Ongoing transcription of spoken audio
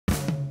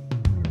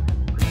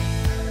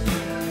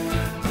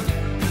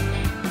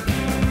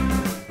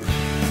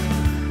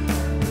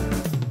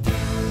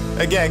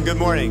Again, good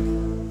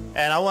morning.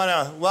 And I want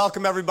to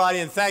welcome everybody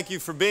and thank you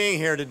for being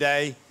here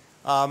today.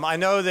 I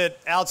know that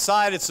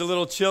outside it's a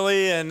little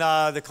chilly and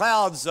the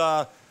clouds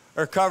are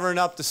covering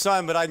up the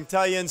sun, but I can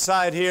tell you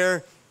inside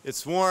here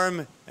it's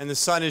warm and the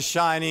sun is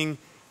shining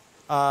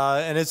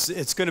and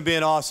it's going to be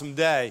an awesome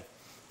day.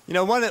 You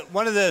know,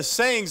 one of the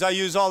sayings I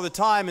use all the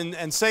time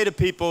and say to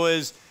people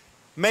is,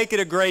 make it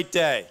a great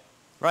day,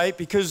 right?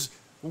 Because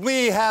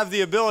we have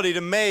the ability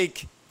to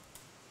make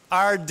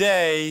our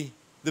day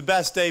the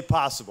best day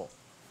possible,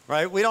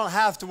 right? We don't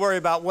have to worry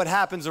about what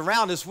happens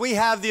around us. We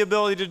have the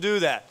ability to do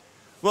that.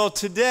 Well,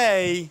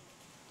 today,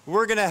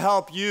 we're going to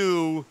help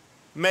you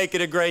make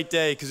it a great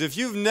day. Because if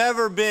you've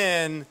never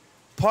been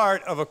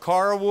part of a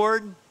car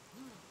award,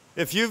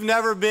 if you've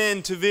never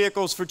been to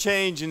Vehicles for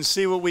Change and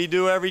see what we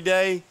do every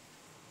day,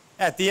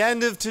 at the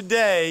end of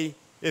today,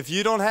 if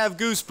you don't have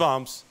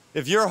goosebumps,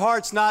 if your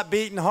heart's not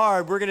beating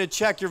hard, we're going to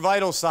check your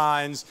vital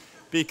signs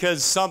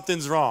because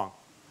something's wrong.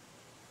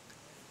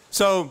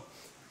 So,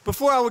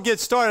 before I would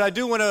get started, I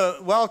do want to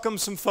welcome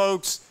some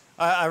folks.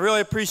 I really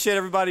appreciate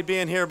everybody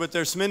being here, but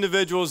there's some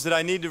individuals that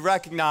I need to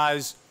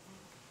recognize.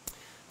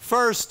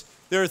 First,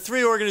 there are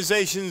 3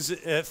 organizations,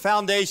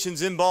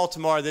 foundations in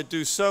Baltimore that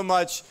do so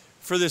much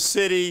for the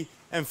city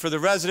and for the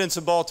residents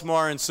of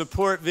Baltimore and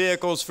support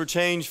Vehicles for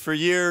Change for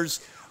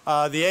years.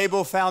 The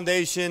ABLE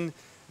Foundation,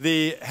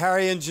 the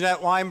Harry and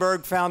Jeanette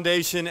Weinberg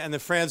Foundation, and the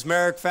Franz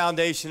Marek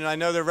Foundation. And I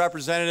know their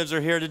representatives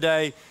are here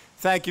today.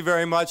 Thank you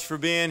very much for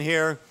being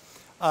here.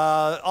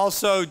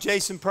 Also,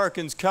 Jason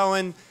Perkins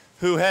Cohen,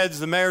 who heads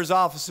the Mayor's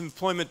Office of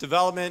Employment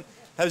Development,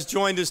 has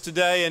joined us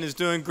today and is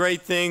doing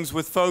great things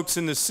with folks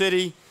in the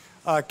city.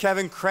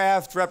 Kevin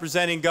Kraft,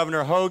 representing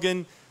Governor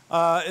Hogan,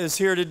 is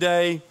here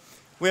today.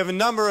 We have a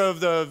number of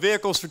the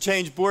Vehicles for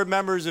Change board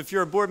members. If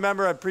you're a board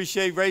member, I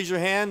appreciate, raise your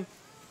hand.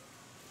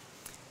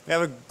 We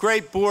have a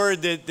great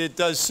board that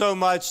does so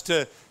much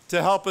to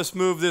help us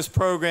move this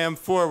program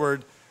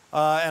forward.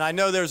 And I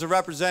know there's a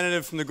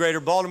representative from the Greater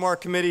Baltimore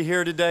Committee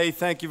here today.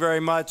 Thank you very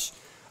much.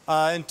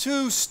 And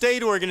 2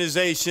 state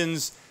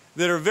organizations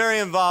that are very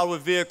involved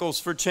with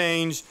Vehicles for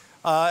Change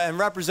and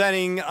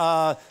representing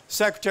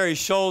Secretary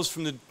Scholes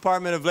from the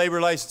Department of Labor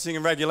Licensing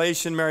and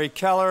Regulation, Mary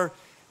Keller,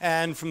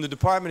 and from the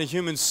Department of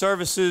Human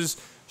Services,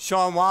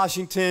 Sean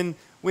Washington.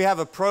 We have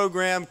a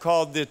program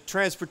called the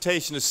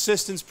Transportation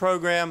Assistance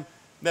Program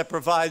that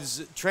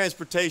provides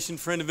transportation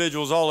for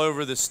individuals all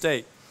over the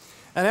state.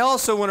 And I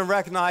also want to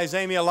recognize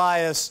Amy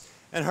Elias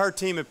and her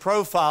team at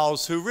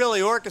Profiles, who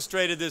really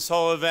orchestrated this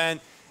whole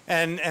event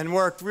and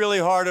worked really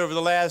hard over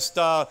the last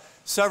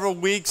several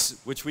weeks,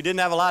 which we didn't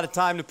have a lot of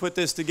time to put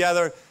this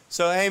together.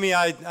 So Amy,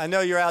 I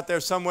know you're out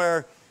there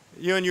somewhere.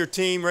 You and your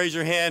team, raise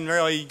your hand.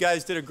 Really, you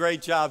guys did a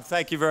great job.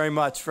 Thank you very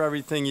much for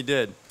everything you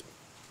did.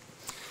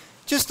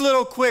 Just a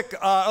little quick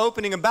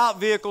opening about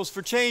Vehicles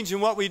for Change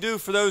and what we do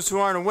for those who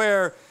aren't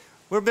aware.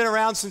 We've been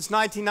around since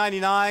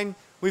 1999.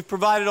 We've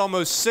provided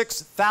almost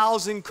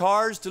 6,000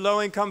 cars to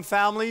low-income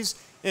families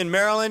in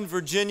Maryland,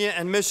 Virginia,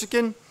 and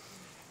Michigan.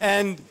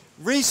 And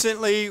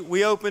recently,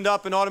 we opened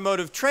up an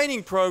automotive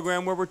training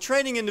program where we're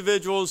training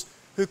individuals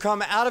who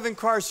come out of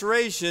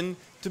incarceration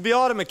to be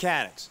auto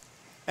mechanics.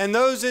 And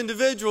those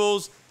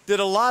individuals did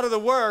a lot of the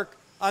work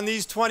on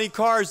these 20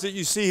 cars that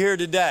you see here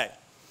today.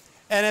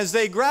 And as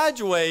they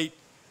graduate,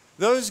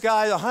 those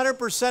guys,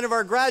 100% of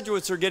our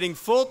graduates are getting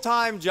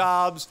full-time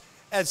jobs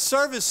at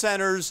service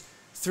centers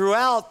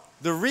throughout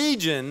the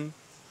region,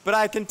 but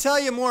I can tell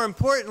you more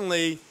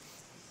importantly,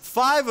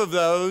 5 of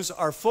those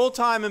are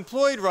full-time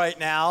employed right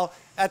now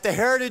at the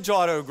Heritage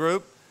Auto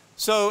Group.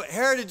 So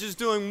Heritage is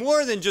doing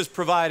more than just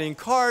providing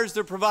cars,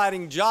 they're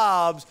providing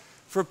jobs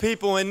for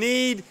people in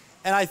need.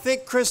 And I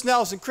think Chris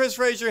Nelson, Chris,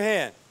 raise your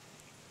hand.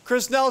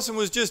 Chris Nelson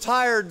was just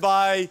hired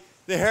by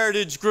the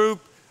Heritage Group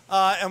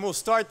and we'll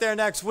start there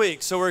next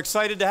week. So we're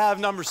excited to have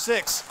number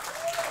 6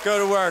 go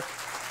to work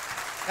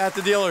at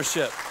the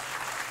dealership.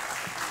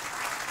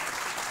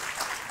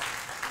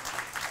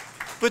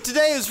 But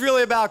today is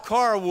really about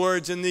car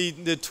awards and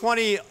the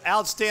 20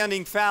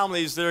 outstanding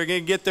families that are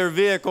going to get their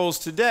vehicles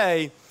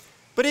today.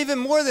 But even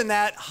more than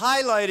that,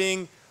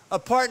 highlighting a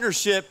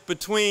partnership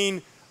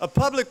between a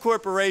public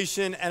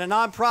corporation and a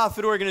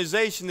nonprofit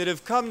organization that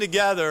have come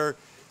together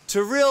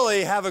to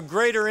really have a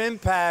greater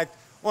impact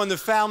on the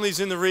families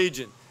in the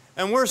region.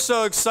 And we're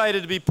so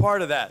excited to be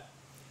part of that.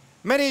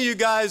 Many of you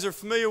guys are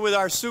familiar with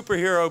our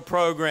superhero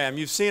program.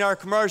 You've seen our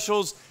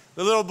commercials.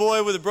 The little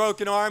boy with a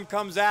broken arm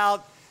comes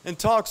out and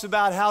talks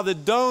about how the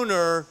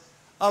donor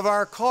of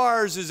our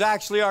cars is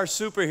actually our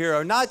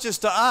superhero, not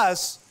just to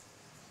us,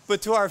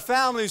 but to our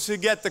families who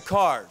get the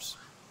cars.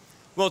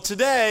 Well,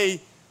 today,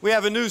 we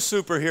have a new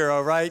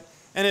superhero, right?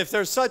 And if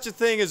there's such a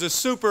thing as a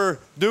super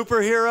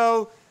duper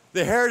hero,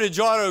 the Heritage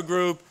Auto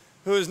Group,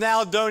 who is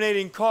now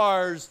donating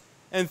cars,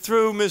 and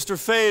through Mr.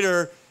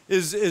 Fader,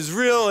 is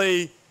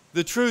really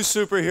the true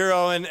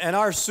superhero and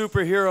our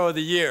superhero of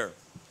the year.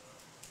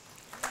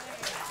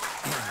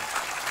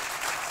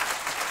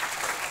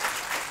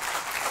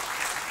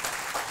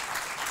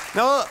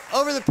 Now,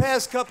 over the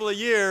past couple of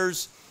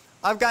years,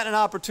 I've gotten an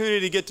opportunity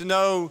to get to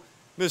know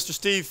Mr.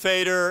 Steve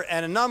Fader,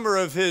 and a number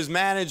of his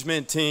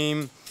management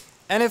team.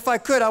 And if I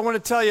could, I want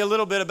to tell you a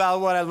little bit about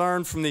what I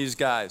learned from these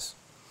guys.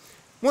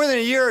 More than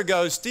a year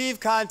ago, Steve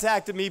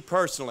contacted me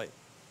personally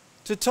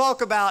to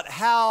talk about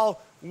how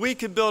we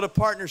could build a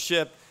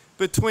partnership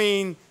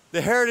between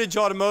the Heritage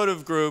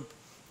Automotive Group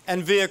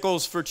and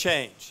Vehicles for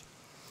Change.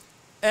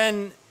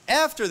 And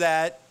after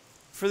that,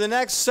 for the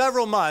next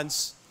several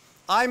months,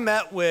 I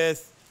met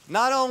with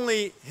not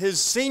only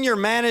his senior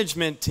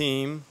management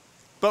team,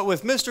 but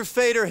with Mr.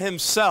 Fader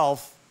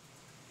himself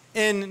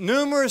in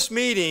numerous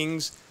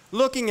meetings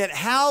looking at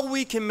how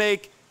we can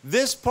make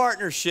this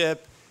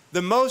partnership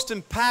the most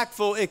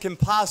impactful it can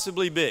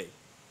possibly be.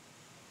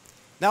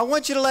 Now, I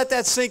want you to let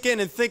that sink in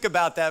and think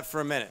about that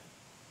for a minute.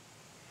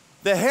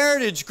 The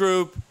Heritage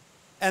Group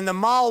and the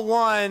Mall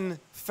One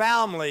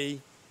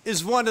family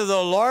is one of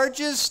the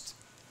largest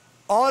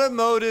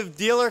automotive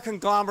dealer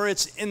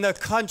conglomerates in the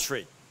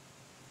country.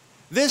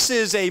 This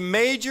is a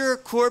major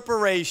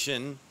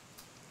corporation,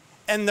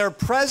 and their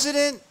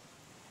president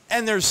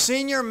and their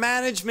senior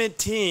management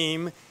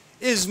team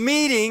is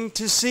meeting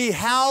to see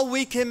how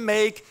we can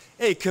make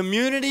a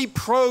community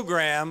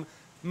program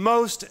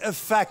most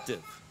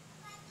effective.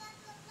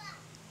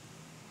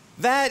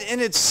 That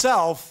in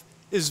itself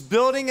is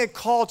building a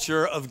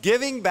culture of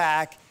giving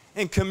back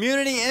and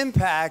community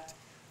impact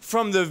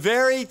from the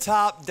very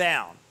top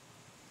down.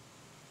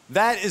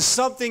 That is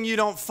something you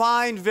don't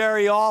find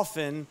very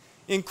often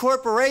in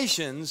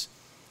corporations.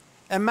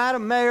 And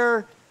Madam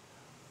Mayor,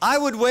 I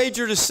would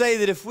wager to say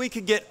that if we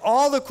could get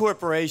all the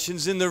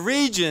corporations in the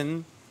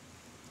region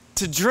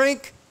to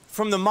drink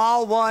from the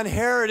Mall One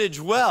Heritage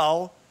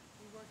well,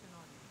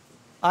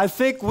 I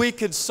think we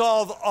could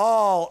solve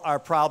all our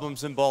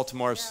problems in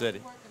Baltimore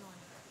City.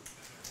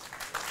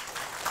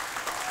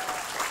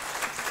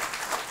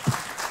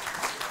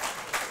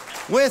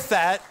 With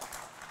that,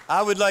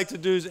 I would like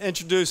to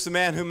introduce the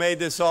man who made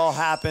this all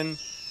happen,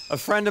 a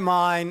friend of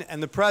mine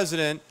and the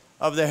president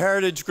of the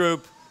Heritage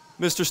Group,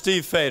 Mr.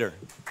 Steve Fader.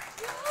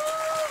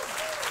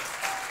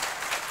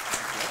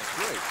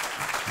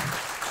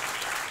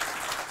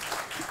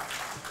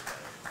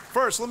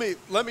 First,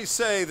 let me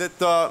say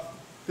that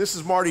this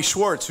is Marty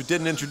Schwartz, who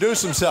didn't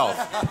introduce himself.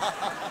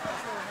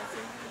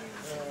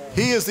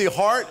 He is the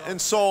heart and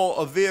soul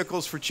of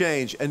Vehicles for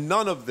Change, and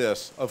none of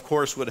this, of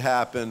course, would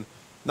happen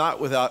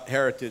not without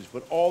Heritage,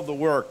 but all the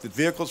work that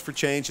Vehicles for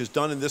Change has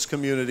done in this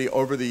community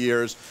over the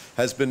years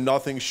has been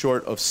nothing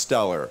short of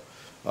stellar.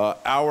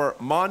 Our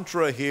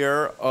mantra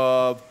here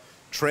of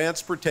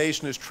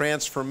transportation is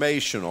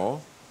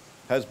transformational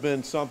has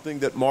been something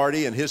that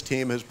Marty and his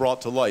team has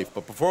brought to life.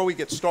 But before we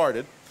get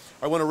started,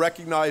 I want to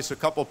recognize a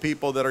couple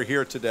people that are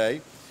here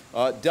today.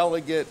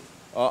 Delegate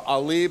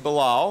Ali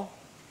Bilal,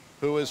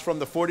 who is from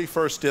the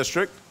 41st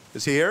District.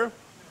 Is he here?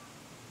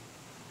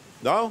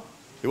 No?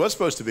 He was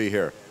supposed to be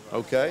here.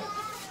 Okay.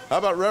 How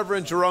about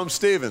Reverend Jerome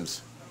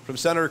Stevens from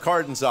Senator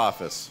Cardin's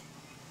office?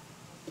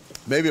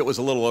 Maybe it was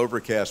a little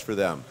overcast for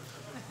them.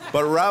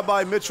 But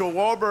Rabbi Mitchell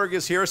Wahlberg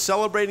is here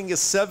celebrating his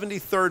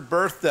 73rd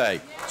birthday,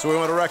 so we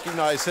want to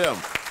recognize him.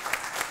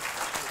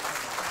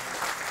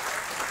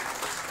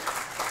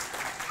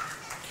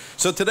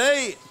 So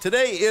today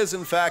is,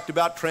 in fact,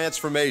 about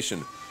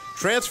transformation.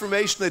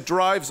 Transformation that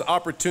drives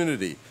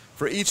opportunity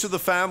for each of the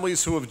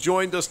families who have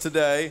joined us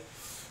today.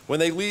 When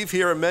they leave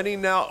here, many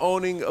now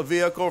owning a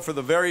vehicle for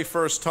the very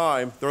first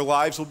time, their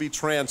lives will be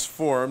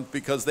transformed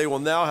because they will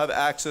now have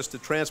access to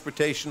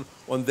transportation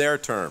on their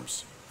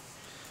terms.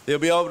 They'll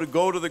be able to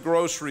go to the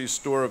grocery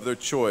store of their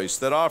choice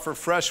that offer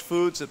fresh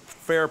foods at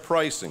fair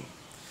pricing.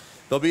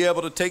 They'll be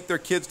able to take their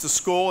kids to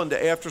school and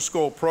to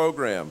after-school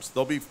programs.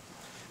 They'll be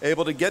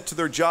able to get to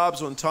their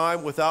jobs on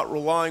time without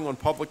relying on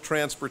public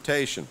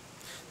transportation.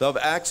 They'll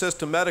have access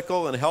to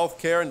medical and health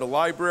care and to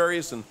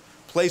libraries and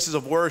places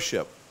of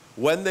worship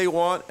when they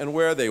want and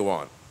where they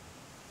want.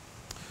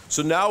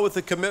 So now with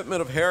the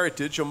commitment of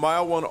Heritage, a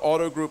Mile One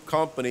Auto Group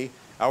company,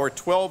 our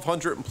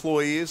 1,200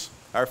 employees,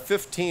 our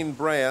 15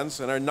 brands,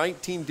 and our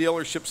 19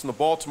 dealerships in the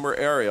Baltimore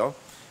area,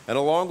 and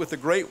along with the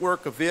great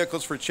work of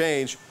Vehicles for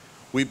Change,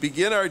 we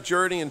begin our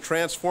journey in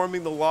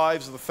transforming the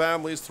lives of the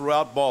families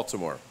throughout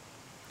Baltimore.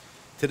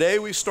 Today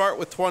we start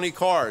with 20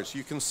 cars.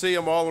 You can see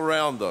them all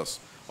around us,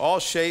 all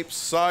shapes,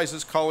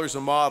 sizes, colors,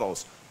 and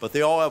models, but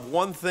they all have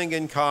one thing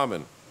in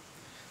common.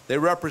 They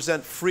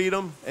represent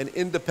freedom and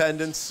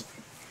independence,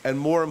 and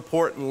more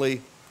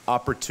importantly,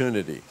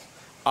 opportunity.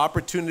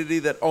 Opportunity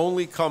that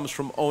only comes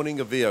from owning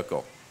a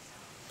vehicle.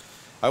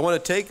 I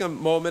want to take a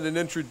moment and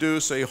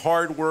introduce a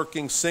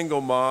hard-working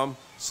single mom,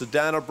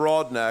 Sedana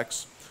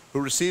Broadnax,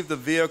 who received a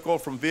vehicle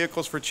from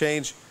Vehicles for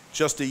Change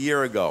just a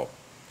year ago.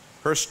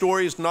 Her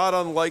story is not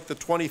unlike the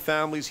 20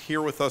 families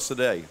here with us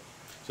today.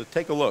 So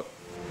take a look.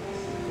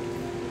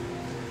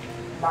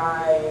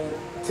 My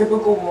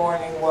typical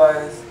morning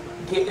was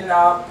getting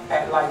up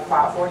at like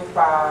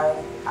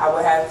 5:45. I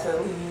would have to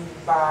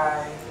leave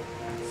by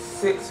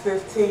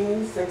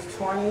 6:15,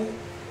 6:20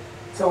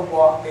 to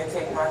walk and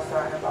take my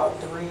son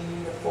about 3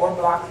 to 4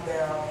 blocks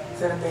down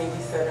to the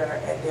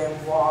babysitter and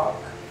then walk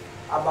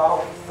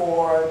about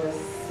 4 to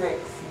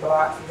 6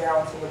 blocks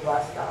down to the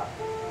bus stop.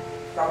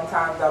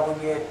 Sometimes I would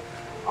get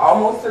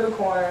almost to the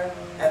corner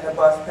and the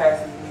bus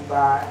passes me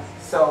by.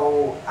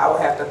 So I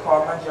would have to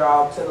call my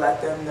job to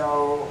let them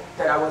know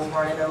that I was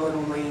running a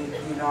little late,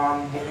 you know,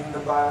 I'm getting the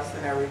bus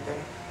and everything.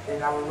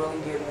 And I would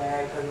really get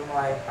mad because I'm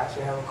like, I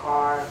should have a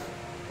car.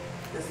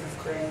 This is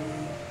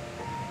crazy.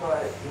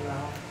 But, you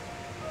know,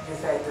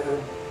 just had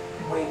to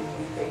wait and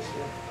be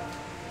patient.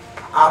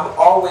 I'm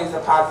always a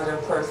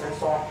positive person,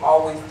 so I'm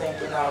always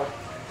thinking of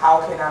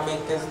how can I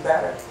make this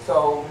better.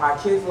 So my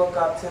kids look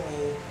up to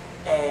me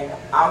and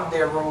I'm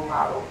their role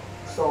model.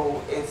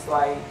 So it's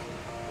like,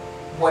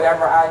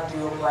 whatever I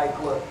do, I'm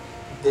like, look,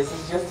 this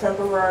is just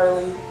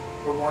temporarily.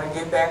 We're going to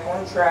get back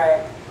on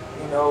track.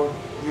 You know,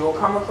 you'll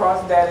come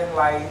across that in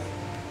life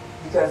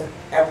because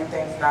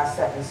everything's not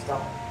set in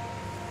stone.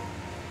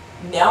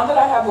 Now that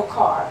I have a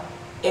car,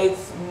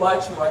 it's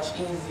much, much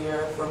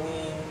easier for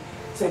me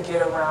to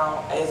get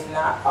around. It's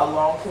not a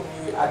long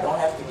commute. I don't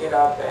have to get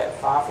up at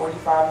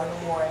 5:45 in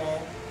the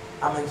morning.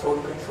 I'm in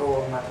total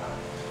control of my time.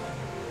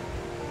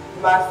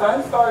 My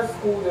son started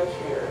school this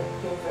year.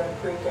 He's in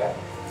pre-K.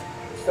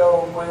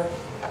 So with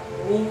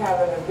me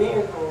having a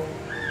vehicle,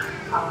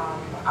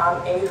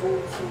 I'm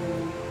able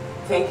to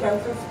take him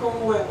to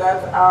school, and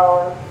that's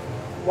our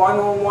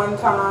one-on-one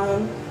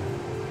time.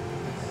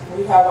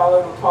 We have our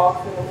little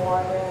talks in the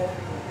morning,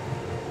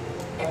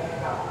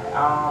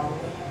 and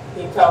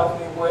he tells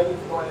me what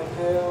he's going to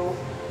do.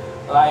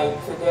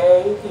 Like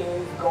today,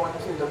 he's going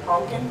to the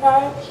pumpkin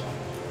patch,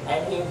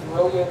 and he's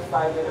really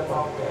excited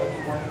about that.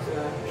 He wanted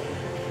to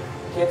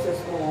get to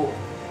school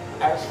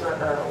extra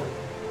early.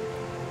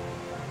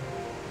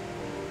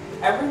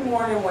 Every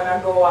morning when I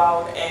go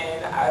out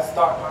and I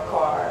start my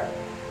car,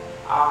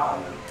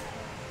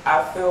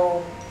 I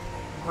feel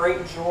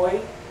great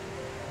joy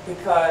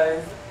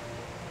because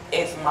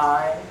it's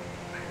mine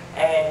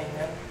and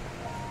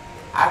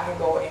I can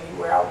go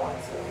anywhere I want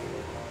to.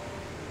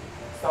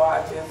 So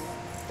I just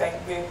thank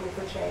Vehicle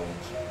for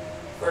Change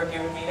for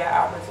giving me that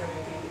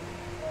opportunity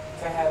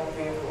to have a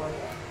vehicle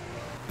again.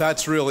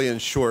 That's really, in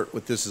short,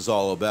 what this is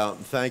all about.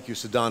 And thank you,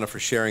 Sadhana, for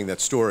sharing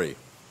that story.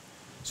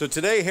 So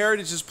today,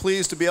 Heritage is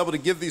pleased to be able to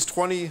give these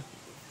 20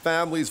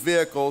 families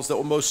vehicles that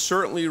will most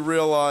certainly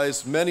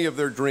realize many of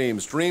their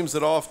dreams, dreams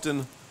that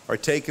often are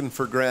taken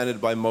for granted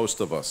by most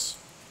of us.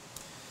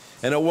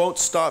 And it won't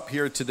stop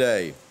here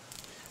today.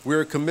 We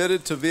are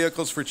committed to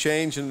Vehicles for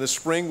Change, and in the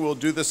spring we'll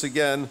do this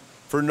again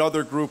for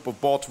another group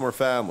of Baltimore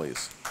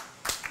families.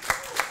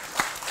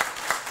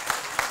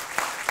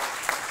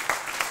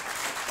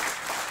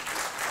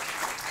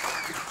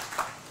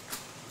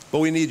 But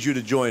we need you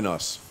to join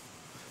us.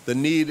 The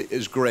need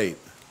is great,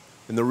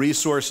 and the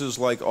resources,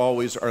 like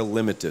always, are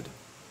limited.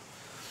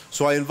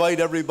 So I invite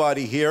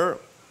everybody here,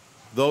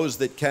 those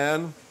that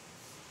can,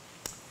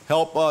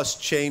 help us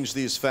change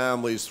these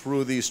families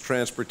through these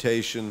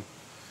transportation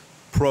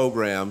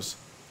programs.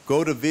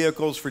 Go to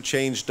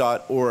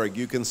vehiclesforchange.org.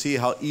 You can see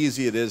how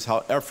easy it is,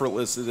 how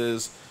effortless it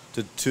is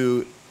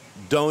to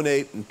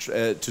donate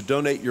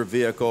your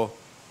vehicle,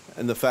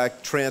 and the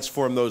fact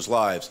transform those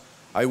lives.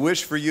 I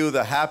wish for you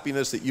the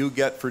happiness that you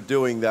get for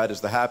doing that is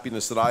the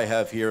happiness that I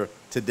have here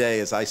today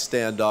as I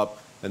stand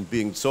up and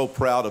being so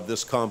proud of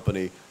this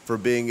company for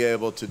being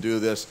able to do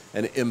this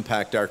and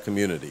impact our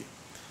community.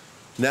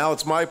 Now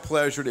it's my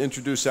pleasure to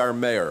introduce our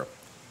mayor,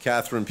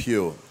 Catherine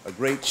Pugh, a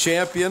great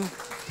champion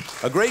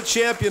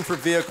for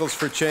Vehicles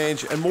for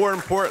Change, and more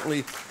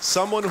importantly,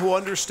 someone who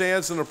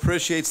understands and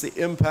appreciates the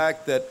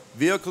impact that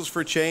Vehicles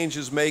for Change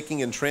is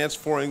making in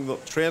transforming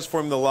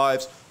the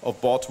lives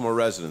of Baltimore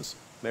residents.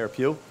 Mayor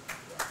Pugh.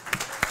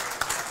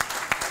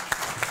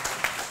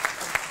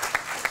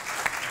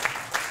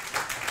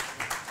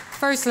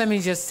 First, let me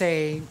just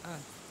say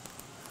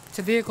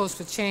to Vehicles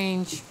for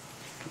Change,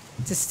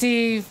 to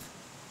Steve,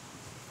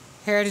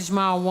 Heritage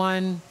Mile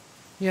 1,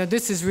 you know,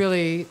 this is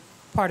really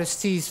part of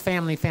Steve's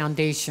family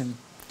foundation.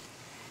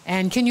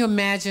 And can you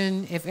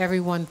imagine if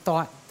everyone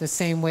thought the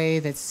same way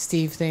that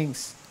Steve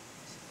thinks?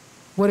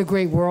 What a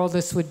great world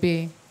this would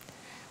be.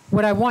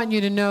 What I want you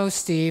to know,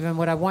 Steve, and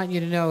what I want you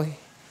to know,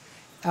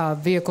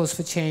 Vehicles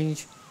for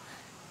Change,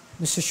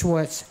 Mr.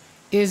 Schwartz,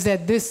 is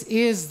that this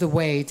is the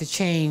way to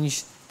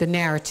change the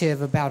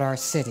narrative about our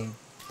city.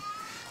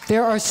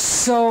 There are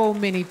so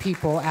many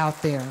people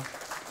out there.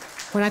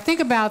 When I think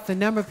about the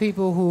number of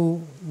people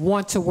who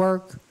want to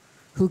work,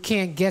 who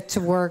can't get to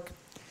work,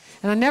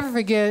 and I'll never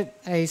forget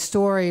a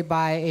story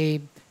by a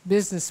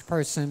business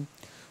person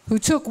who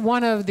took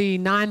one of the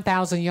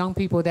 9,000 young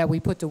people that we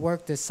put to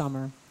work this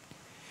summer,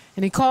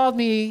 and he called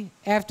me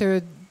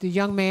after the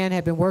young man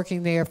had been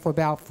working there for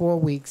about 4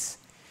 weeks,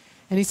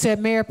 and he said,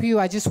 Mayor Pugh,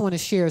 I just want to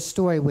share a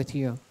story with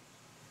you.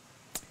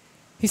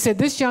 He said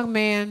this young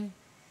man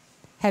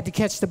had to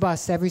catch the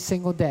bus every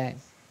single day.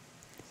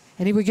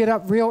 And he would get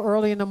up real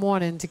early in the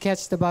morning to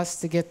catch the bus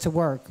to get to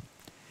work.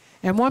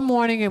 And one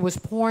morning it was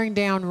pouring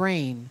down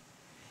rain,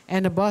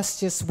 and the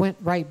bus just went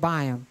right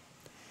by him.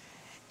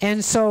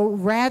 And so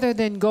rather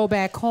than go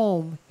back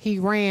home, he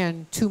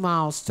ran 2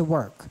 miles to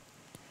work.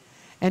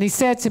 And he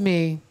said to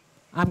me,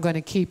 I'm going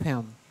to keep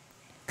him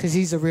because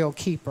he's a real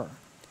keeper.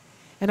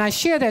 And I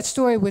share that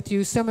story with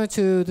you similar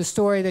to the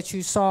story that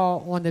you saw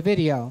on the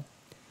video.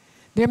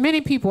 There are many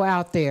people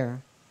out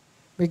there,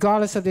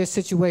 regardless of their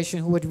situation,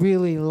 who would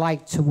really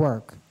like to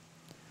work.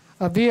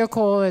 A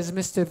vehicle, as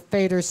Mr.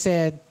 Fader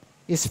said,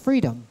 is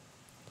freedom.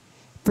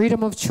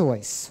 Freedom of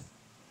choice.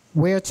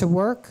 Where to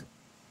work,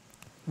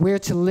 where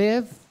to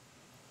live,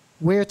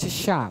 where to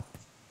shop.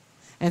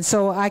 And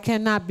so I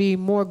cannot be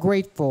more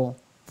grateful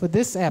for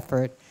this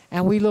effort,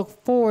 and we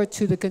look forward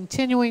to the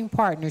continuing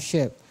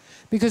partnership,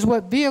 because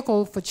what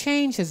Vehicle for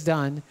Change has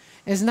done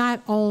is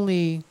not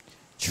only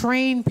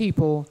train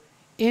people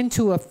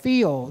into a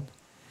field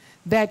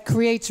that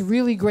creates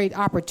really great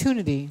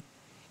opportunity,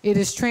 it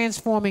is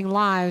transforming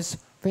lives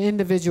for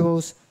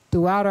individuals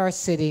throughout our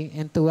city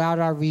and throughout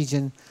our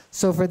region.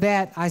 So for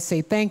that, I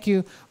say thank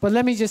you. But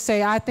let me just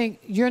say, I think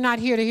you're not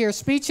here to hear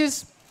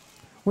speeches.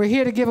 We're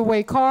here to give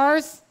away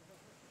cars.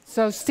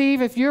 So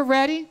Steve, if you're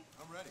ready,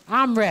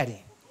 I'm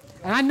ready.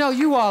 And I know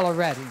you all are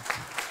ready.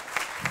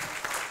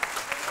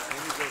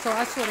 So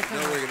I sort of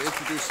Now we're going to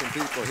introduce some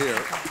people here.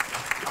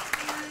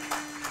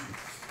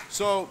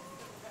 So,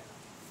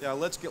 yeah,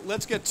 let's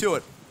get to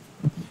it.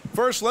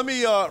 First, let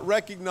me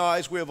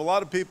recognize we have a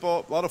lot of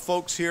people, a lot of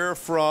folks here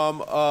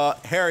from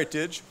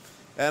Heritage,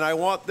 and I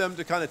want them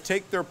to kind of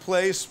take their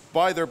place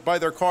by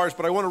their cars.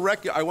 But I want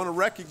to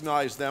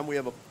recognize them. We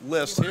have a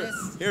list here.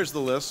 Here's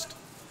the list.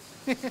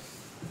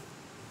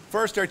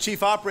 First, our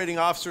Chief Operating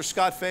Officer,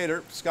 Scott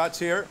Fader. Scott's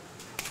here.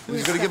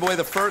 He's going to give away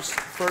the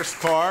first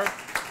car.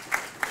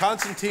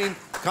 Konstantin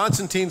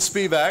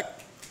Spivak,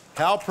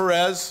 Hal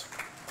Perez,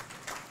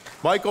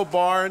 Michael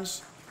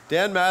Barnes,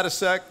 Dan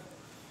Matisek,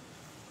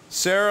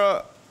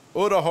 Sarah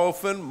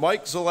Udahofen,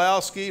 Mike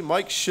Zalowski,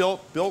 Mike Schilt,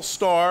 Bill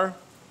Starr,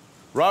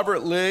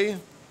 Robert Lee,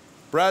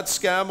 Brad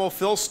Scammell,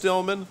 Phil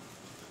Stillman,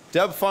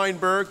 Deb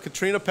Feinberg,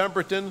 Katrina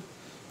Pemberton,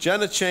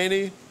 Jenna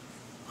Cheney,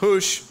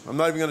 Hoosh, I'm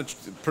not even going to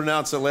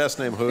pronounce that last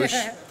name, Hoosh,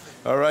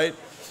 all right,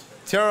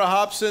 Tara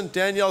Hobson,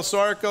 Danielle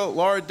Sarko,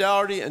 Laura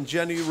Dougherty, and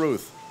Jenny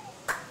Ruth.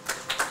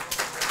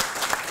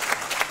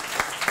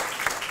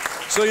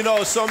 So you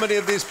know, so many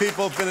of these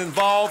people have been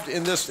involved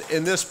in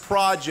this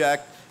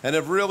project and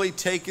have really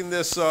taken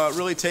this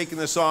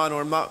on.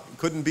 Or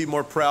couldn't be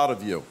more proud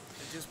of you.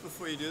 Just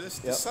before you do this,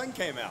 the sun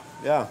came out.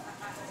 Yeah.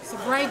 It's a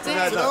great day.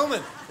 It's an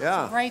omen.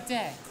 Yeah. It's a great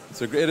day.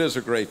 It is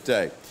a great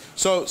day.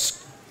 So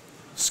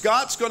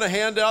Scott's going to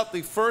hand out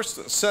the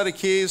first set of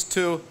keys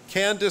to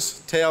Candace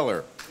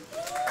Taylor.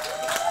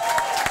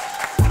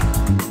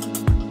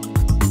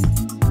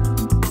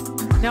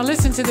 Now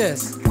listen to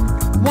this.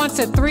 Once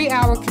a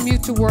 3-hour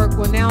commute to work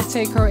will now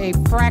take her a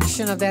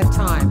fraction of that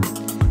time,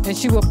 and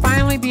she will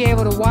finally be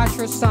able to watch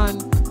her son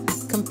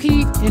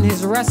compete in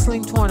his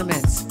wrestling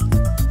tournaments.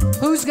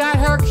 Who's got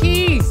her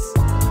keys?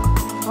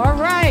 All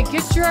right,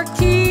 get your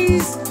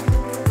keys,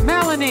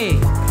 Melanie.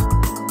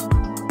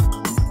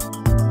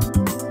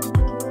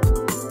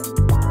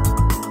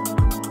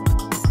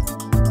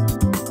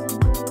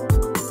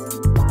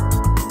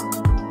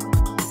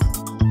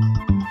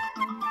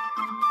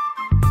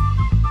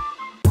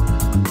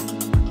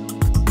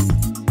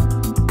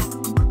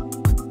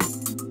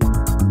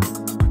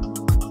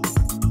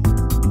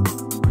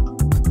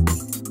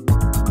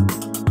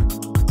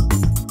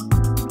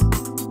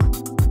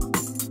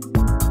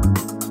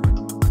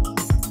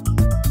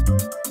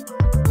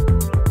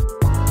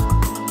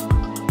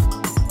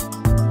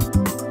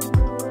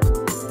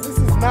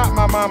 Not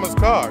my mama's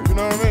car, you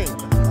know what I mean?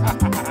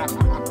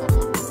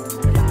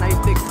 It's a nice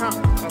big trunk.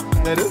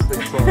 That is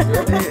big trunk,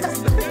 girl. It is.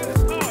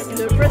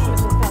 The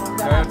Christmas is coming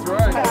down. That's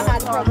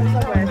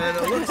right. And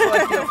it looks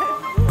like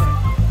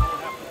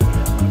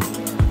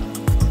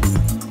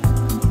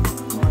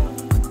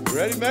You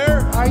ready, Mayor?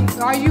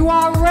 Are you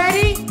all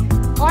ready?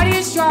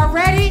 Audience, y'all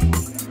ready?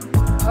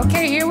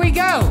 Okay, here we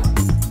go.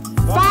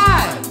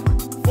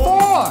 5,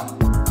 4,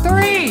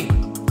 3,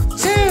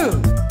 2,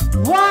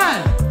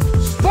 1.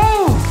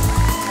 Boom!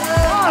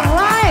 All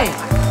right.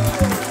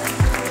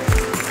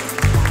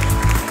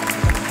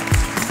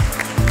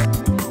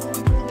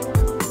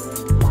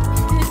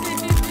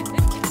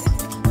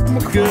 I'm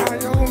gonna cry.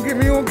 Y'all gonna get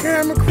me on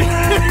camera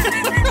crying?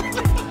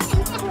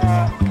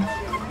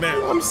 Man,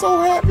 I'm so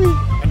happy.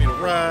 I need a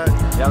ride.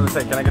 Yeah, I was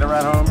gonna say, can I get a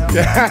ride home?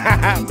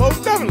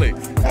 Most definitely.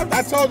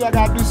 I told you I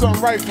gotta do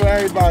something right for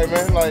everybody,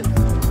 man. Like,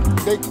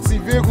 they see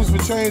Vehicles for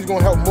Change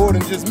gonna help more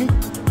than just me.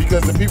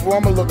 Because the people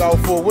I'm gonna look out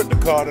for with the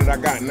car that I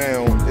got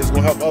now is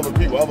gonna help other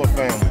people, other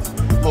families.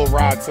 Little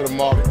ride to the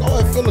market. Go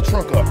ahead, fill the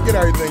trunk up. Get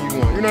everything you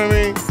want. You know what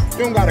I mean? You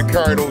don't gotta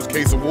carry those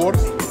case of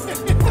waters.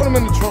 Put them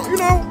in the trunk, you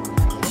know?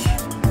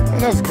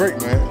 And that's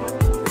great, man.